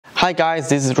Hi guys,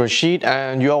 this is Rashid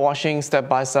and you are watching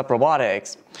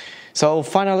Step-by-Step-Robotics. So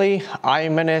finally, I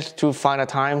managed to find a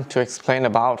time to explain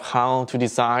about how to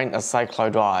design a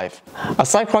cycloid drive. A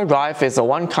cycloid drive is a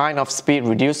one kind of speed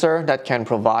reducer that can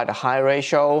provide a high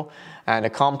ratio and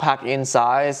a compact in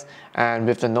size and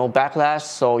with no backlash,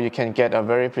 so you can get a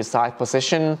very precise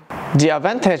position. The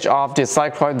advantage of the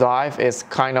cycloid drive is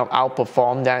kind of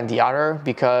outperformed than the other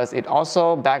because it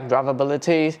also back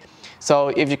drivability. So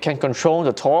if you can control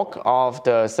the torque of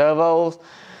the servos,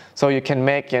 so you can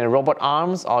make robot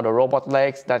arms or the robot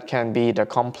legs that can be the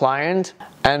compliant.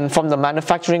 And from the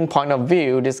manufacturing point of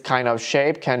view, this kind of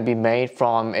shape can be made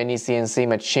from any CNC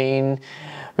machine,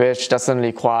 which doesn't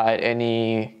require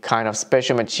any kind of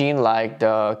special machine like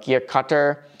the gear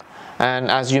cutter.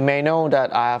 And as you may know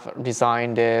that I have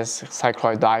designed this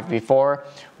cycloid drive before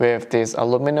with these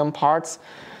aluminum parts.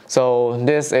 So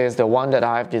this is the one that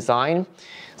I have designed.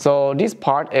 So this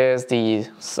part is the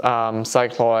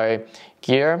cycloid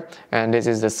gear and this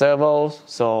is the servo.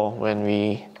 So when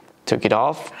we took it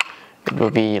off, it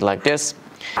will be like this.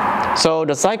 So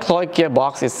the cycloid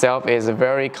gearbox itself is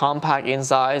very compact in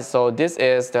size. So this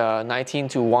is the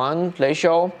 19:1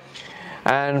 ratio.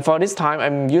 And for this time,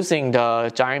 I'm using the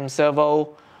giant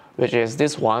servo, which is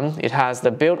this one. It has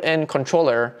the built-in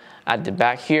controller at the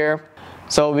back here.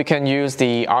 So we can use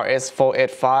the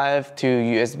RS485 to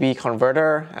USB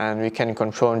converter and we can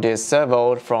control this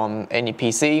servo from any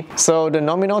PC. So the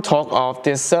nominal torque of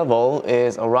this servo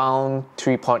is around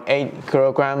 3.8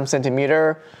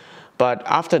 kg/cm, but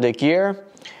after the gear,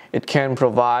 it can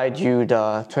provide you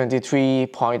the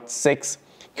 23.6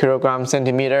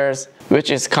 kg/cm, which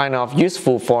is kind of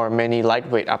useful for many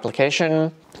lightweight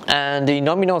applications. And the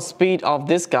nominal speed of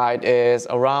this guide is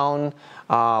around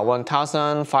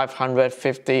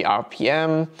 1550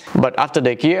 RPM, but after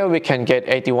the gear we can get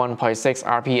 81.6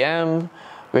 RPM,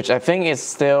 which I think is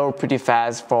still pretty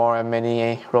fast for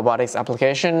many robotics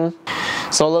application.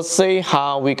 So let's see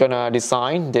how we're gonna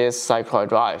design this cycloid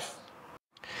drive.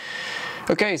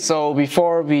 Okay, so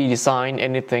before we design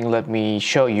anything, let me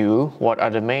show you what are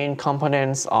the main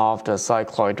components of the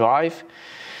cycloid drive.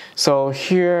 So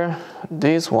here,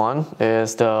 this one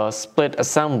is the split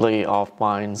assembly of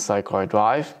my cycloid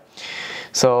drive.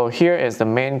 So here is the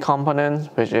main component,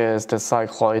 which is the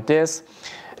cycloid disc,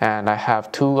 and I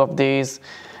have two of these,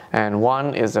 and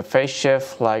one is a phase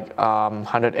shift like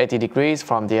 180 degrees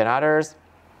from the others.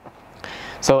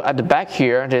 So at the back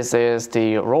here, this is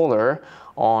the roller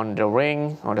on the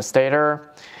ring on the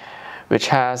stator, which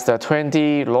has the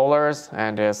 20 rollers,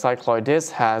 and the cycloid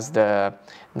disc has the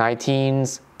 19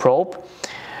 probe.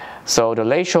 So the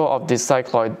ratio of this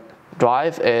cycloid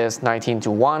drive is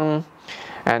 19:1,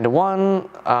 and the one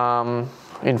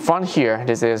in front here,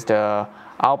 this is the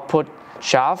output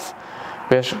shaft,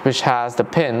 which has the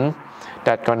pin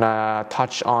that gonna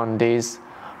touch on this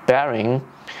bearing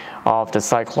of the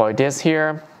cycloid disc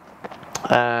here.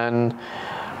 And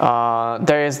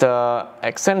there is the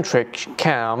eccentric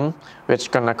cam,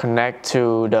 which gonna connect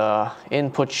to the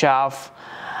input shaft,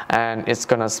 and it's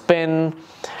gonna spin,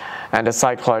 and the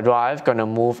cycloid drive gonna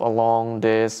move along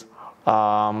this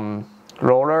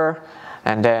roller,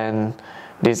 and then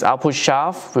this output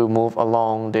shaft will move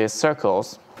along these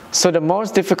circles. So the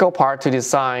most difficult part to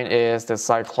design is the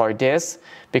cycloid disc,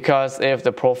 because if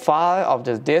the profile of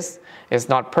the disc is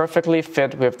not perfectly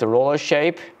fit with the roller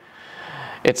shape,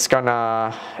 it's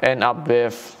gonna end up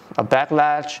with a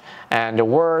backlash, and the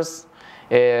worst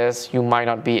is you might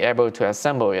not be able to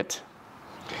assemble it.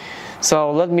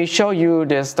 So let me show you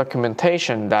this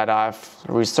documentation that I've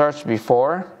researched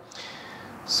before.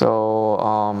 So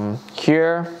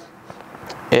here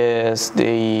is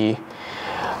the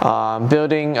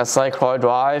building a cycloid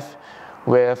drive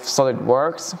with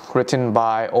Solidworks, written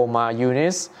by Omar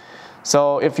Younis.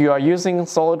 So if you are using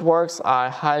Solidworks, I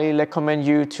highly recommend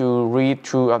you to read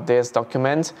through of this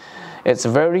document. It's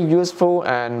very useful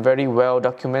and very well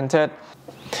documented.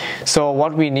 So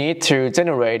what we need to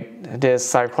generate this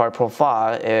cycloid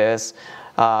profile is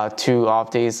two of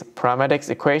these parametric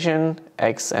equations,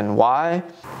 x and y.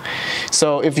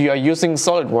 So if you are using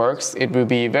Solidworks, it will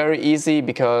be very easy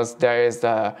because there is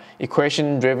the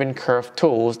equation-driven curve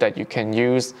tools that you can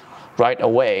use right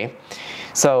away.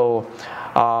 So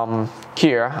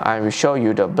here I will show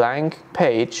you the blank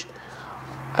page,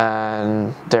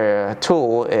 and the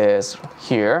tool is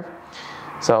here.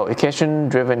 So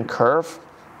equation-driven curve.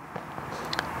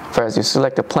 First you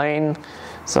select the plane,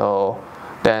 so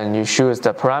then you choose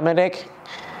the parametric.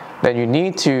 Then you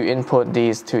need to input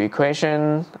these two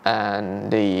equations and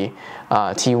the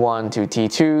T1 to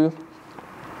T2.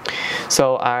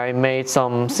 So I made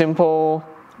some simple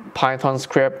Python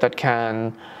script that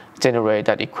can generate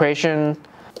that equation.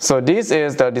 So this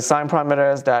is the design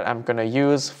parameters that I'm gonna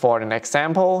use for an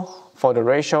example for the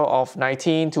ratio of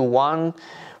 19 to 1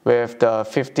 with the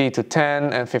 50 to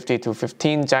 10 and 50 to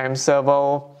 15 giant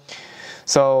servo.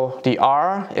 So the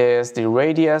R is the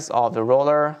radius of the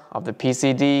roller of the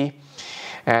PCD,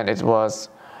 and it was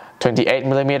 28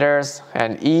 millimeters,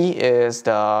 and E is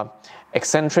the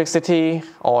eccentricity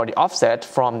or the offset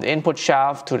from the input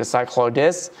shaft to the cycloid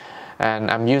disc,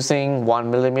 and I'm using 1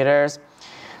 millimeters.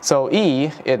 So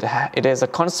E, it is a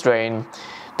constraint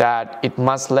that it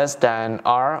must less than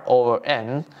R over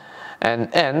N,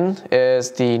 and N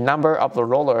is the number of the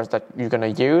rollers that you're gonna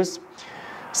use.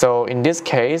 So in this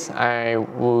case, I'm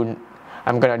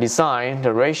gonna design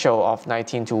the ratio of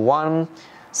 19 to 1.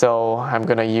 So I'm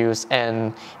gonna use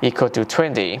N equal to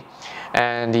 20,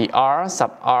 and the R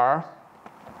sub R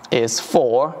is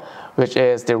 4, which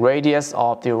is the radius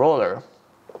of the roller.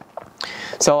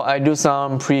 So I do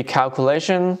some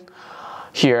pre-calculation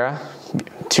here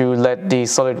to let the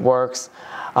Solidworks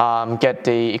get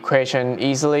the equation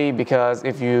easily, because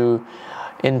if you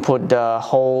input the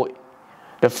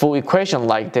full equation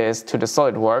like this to the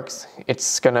Solidworks,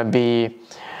 it's gonna be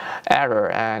error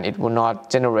and it will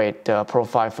not generate the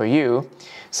profile for you.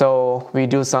 So we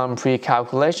do some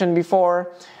pre-calculation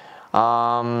before.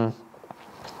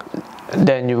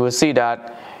 Then you will see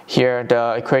that here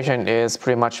the equation is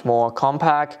pretty much more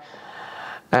compact,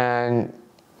 and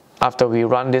after we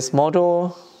run this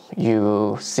module,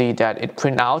 you see that it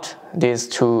print out these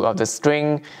two of the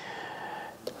string,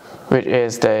 which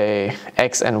is the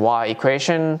x and y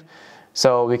equation.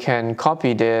 So we can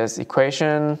copy this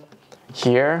equation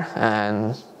here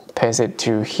and paste it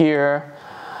to here,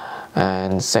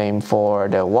 and same for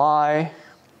the y.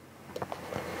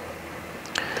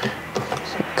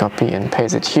 Copy and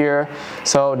paste it here.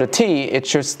 So the t, it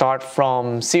should start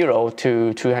from 0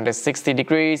 to 260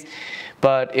 degrees,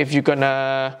 but if you're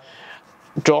gonna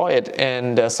draw it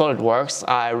in the Solidworks,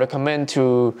 I recommend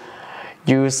to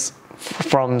use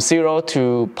from 0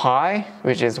 to pi,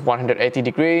 which is 180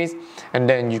 degrees, and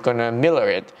then you're gonna mirror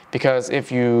it, because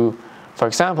if you, for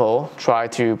example, try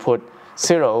to put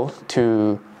 0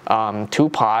 to 2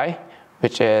 pi,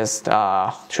 which is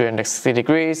 360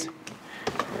 degrees,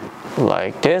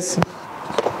 like this,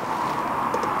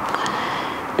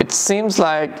 it seems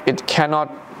like it cannot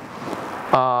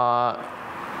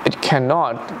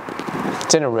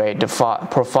generate the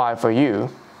profile for you.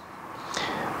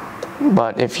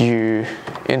 But if you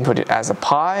input it as a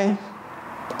pi,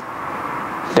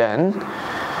 then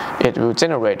it will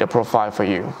generate the profile for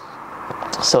you.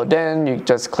 So then you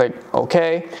just click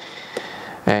OK,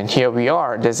 and here we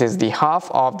are. This is the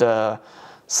half of the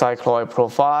cycloid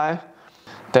profile.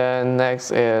 Then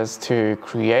next is to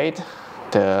create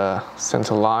the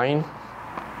center line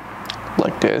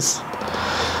like this.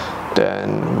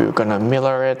 Then we're gonna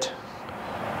mirror it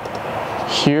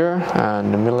here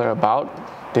and mirror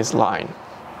about this line.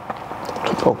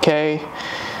 Click OK.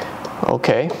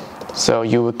 OK. So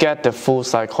you will get the full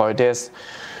cycloid disc,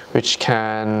 which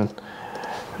can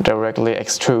directly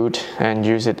extrude and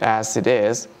use it as it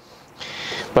is.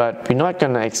 But we're not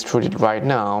gonna extrude it right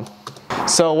now.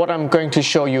 So what I'm going to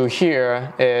show you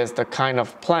here is the kind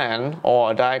of plan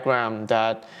or a diagram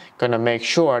that gonna make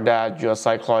sure that your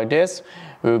cycloid disc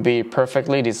will be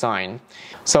perfectly designed.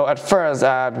 So at first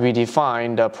we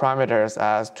define the parameters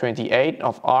as 28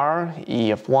 of R,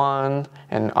 E of 1,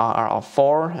 and RR of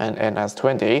 4, and N as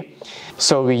 20.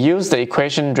 So we use the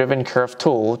equation driven curve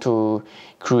tool to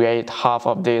create half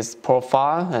of this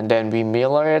profile, and then we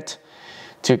mirror it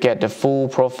to get the full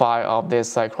profile of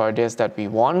this cycloid disc that we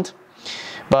want.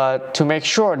 But to make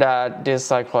sure that this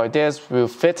cycloid disc will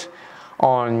fit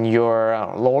on your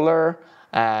roller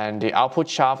and the output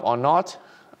shaft or not,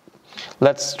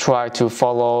 let's try to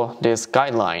follow this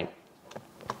guideline.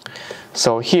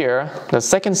 So here, the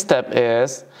second step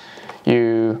is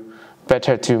you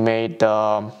better to make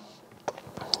the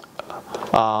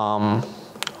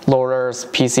roller's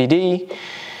PCD.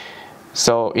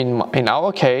 So in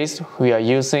our case, we are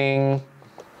using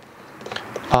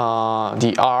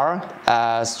the R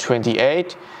as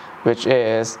 28, which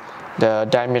is the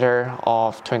diameter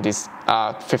of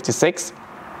 56.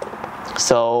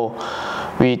 So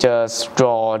we just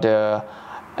draw the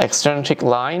eccentric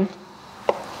line.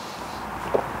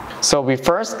 So we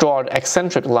first draw the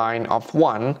eccentric line of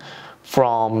 1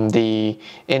 from the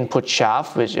input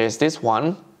shaft, which is this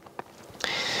one.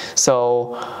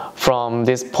 So from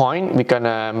this point, we're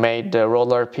gonna make the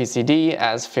roller PCD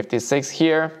as 56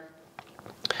 here.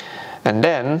 And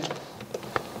then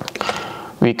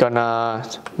we're gonna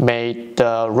make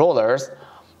the rollers,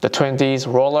 the 20s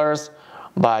rollers,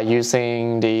 by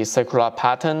using the circular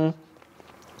pattern,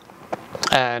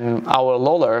 and our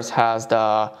rollers has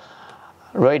the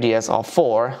radius of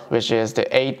 4, which is the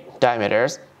 8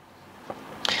 diameters.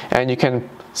 And you can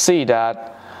see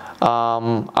that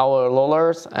our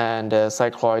rollers and the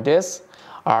cycloid disc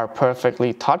are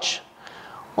perfectly touched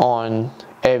on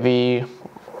every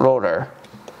roller.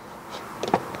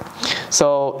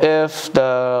 So if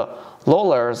the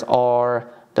rollers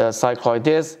or the cycloid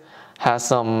disc has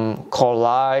some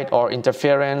collide or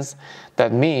interference,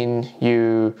 that means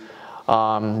you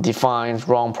define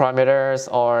wrong parameters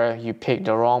or you pick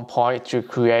the wrong point to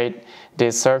create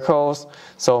these circles.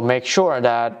 So make sure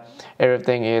that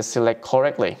everything is selected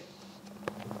correctly.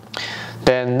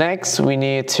 Then next we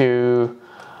need to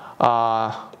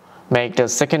make the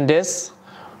second disc,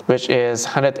 which is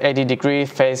 180-degree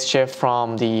phase shift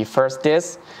from the first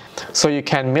disc. So you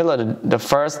can mirror the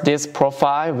first disc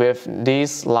profile with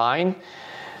this line,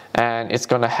 and it's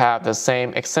going to have the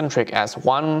same eccentric as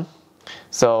 1.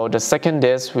 So the second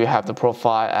disc we have the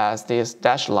profile as this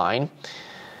dashed line.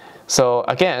 So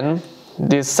again,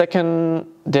 this second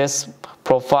disc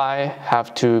profile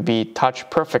have to be touched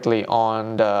perfectly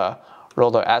on the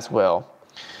roller as well.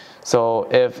 So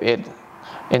if it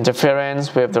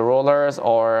interference with the rollers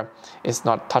or it's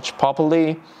not touched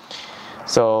properly,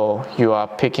 so you are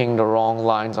picking the wrong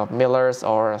lines of millers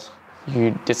or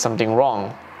you did something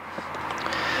wrong.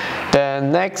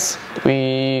 Then next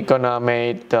we gonna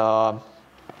make the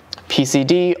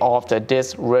PCD of the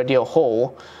disc radial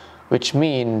hole, which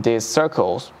mean these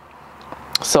circles.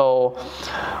 So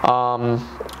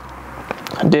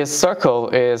this circle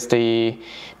is the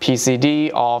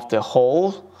PCD of the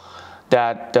hole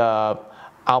that the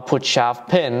output shaft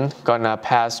pin gonna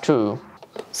pass through.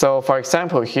 So for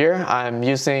example here I'm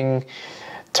using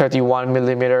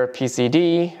 31mm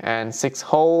PCD and 6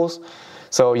 holes.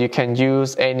 So you can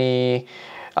use any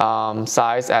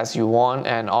size as you want,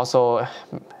 and also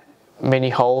many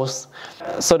holes.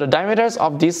 So the diameters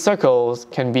of these circles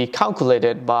can be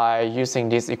calculated by using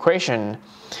this equation,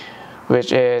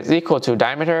 which is equal to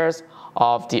diameters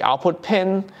of the output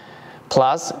pin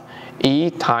plus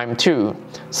E times 2.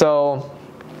 So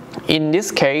in this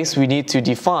case, we need to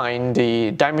define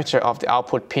the diameter of the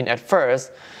output pin at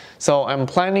first. So I'm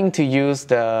planning to use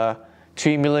the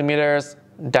 3mm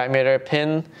diameter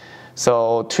pin.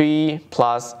 So 3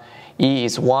 plus E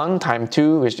is 1 times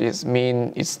 2, which is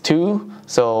mean it's 2.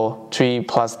 So 3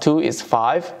 plus 2 is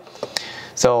 5.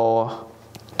 So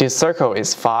this circle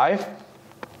is 5.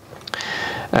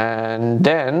 And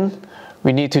then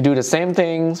we need to do the same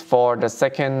things for the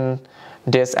second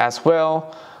disc as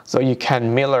well. So you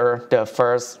can mirror the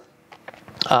first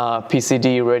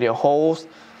PCD radial holes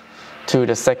to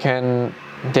the second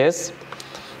disc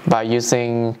by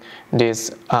using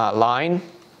this line.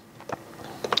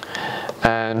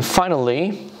 And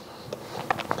finally,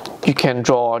 you can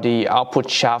draw the output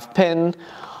shaft pin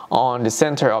on the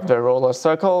center of the roller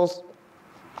circles,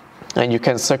 and you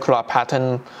can circular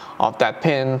pattern of that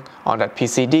pin on that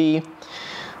PCD.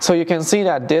 So you can see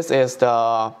that this is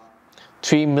the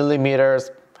 3mm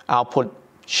output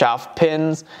shaft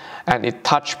pins, and it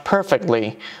touched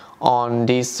perfectly on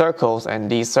these circles and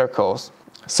these circles.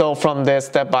 So from the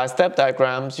step-by-step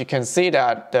diagrams, you can see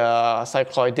that the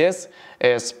cycloid disc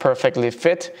is perfectly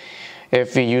fit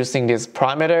if we're using these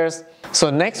parameters. So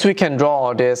next we can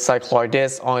draw this cycloid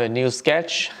disc on a new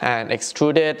sketch and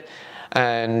extrude it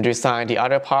and design the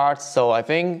other parts. So I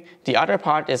think the other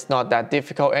part is not that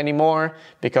difficult anymore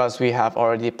because we have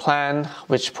already planned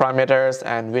which parameters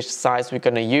and which size we're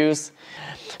going to use.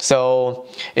 So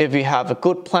if we have a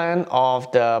good plan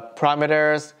of the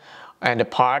parameters and the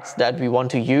parts that we want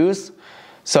to use,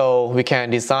 so we can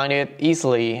design it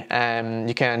easily, and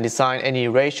you can design any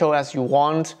ratio as you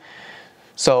want.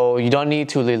 So you don't need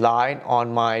to rely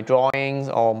on my drawings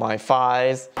or my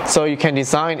files. So you can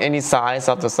design any size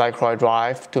of the cycloid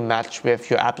drive to match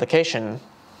with your application.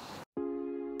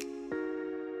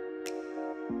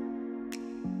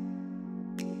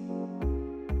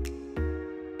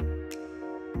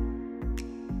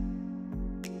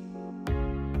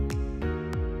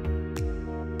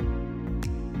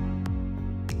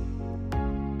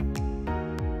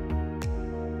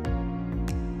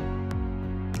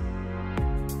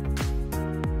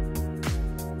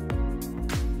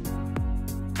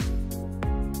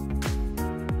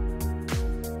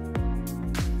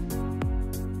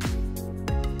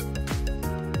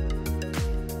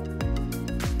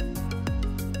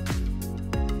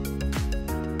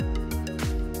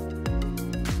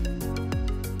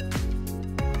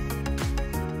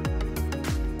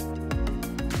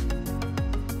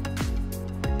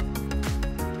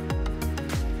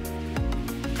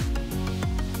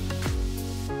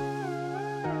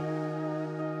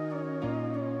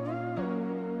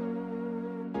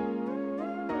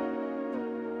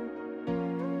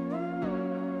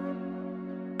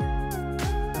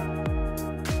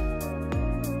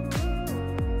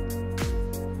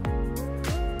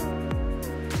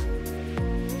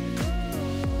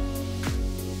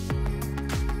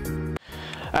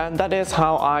 And that is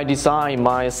how I design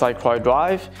my Cycloid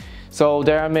drive. So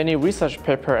there are many research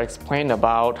papers explain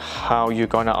about how you're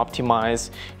gonna optimize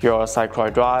your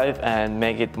Cycloid drive and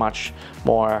make it much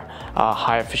more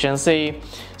high efficiency.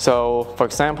 So for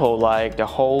example, like the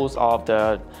holes of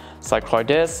the Cycloid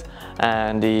disc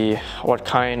and what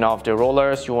kind of the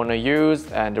rollers you want to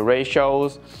use and the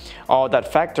ratios, all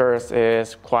that factors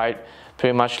is quite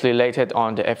pretty much related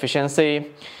on the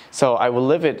efficiency. So I will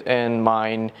leave it in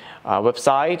my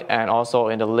website and also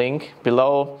in the link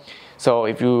below. So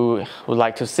if you would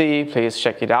like to see, please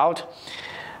check it out.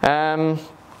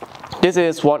 This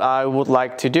is what I would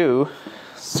like to do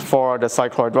for the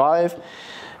Cycloid drive.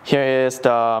 Here is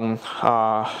the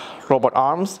robot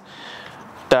arms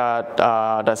that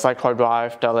the Cycloid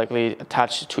drive directly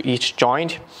attached to each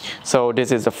joint. So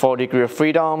this is a 4 degree of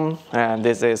freedom, and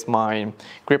this is my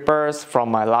grippers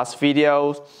from my last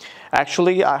video.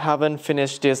 Actually, I haven't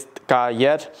finished this guy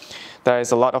yet. There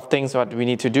is a lot of things that we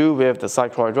need to do with the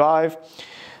Cycloid drive.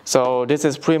 So this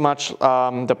is pretty much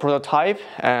the prototype,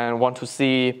 and want to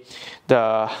see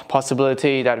the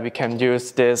possibility that we can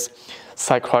use this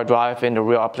Cycloid drive in the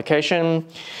real application.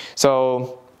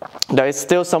 So there is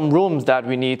still some rooms that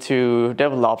we need to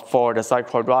develop for the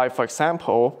Cycloid drive. For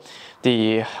example,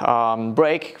 the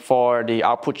brake for the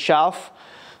output shaft.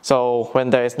 So when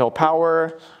there is no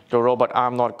power, the robot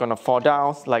arm not gonna fall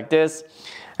down like this.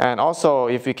 And also,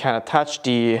 if we can attach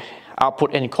the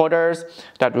output encoders,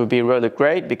 that would be really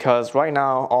great, because right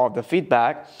now all of the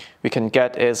feedback we can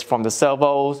get is from the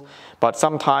servos, but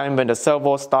sometimes when the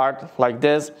servos start like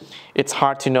this, it's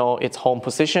hard to know its home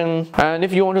position. And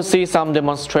if you want to see some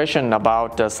demonstration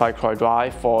about the Cycloid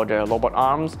drive for the robot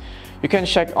arms, you can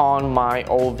check on my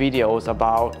old videos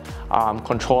about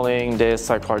controlling this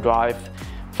Cycloid drive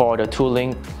for the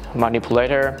two-link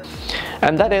manipulator.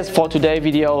 And that is for today's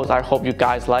video. I hope you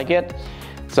guys like it.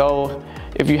 So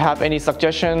if you have any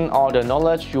suggestion or the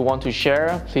knowledge you want to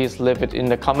share, please leave it in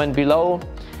the comment below.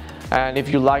 And if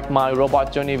you like my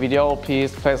robot journey video,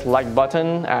 please press like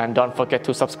button and don't forget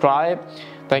to subscribe.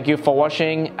 Thank you for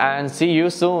watching and see you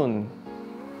soon.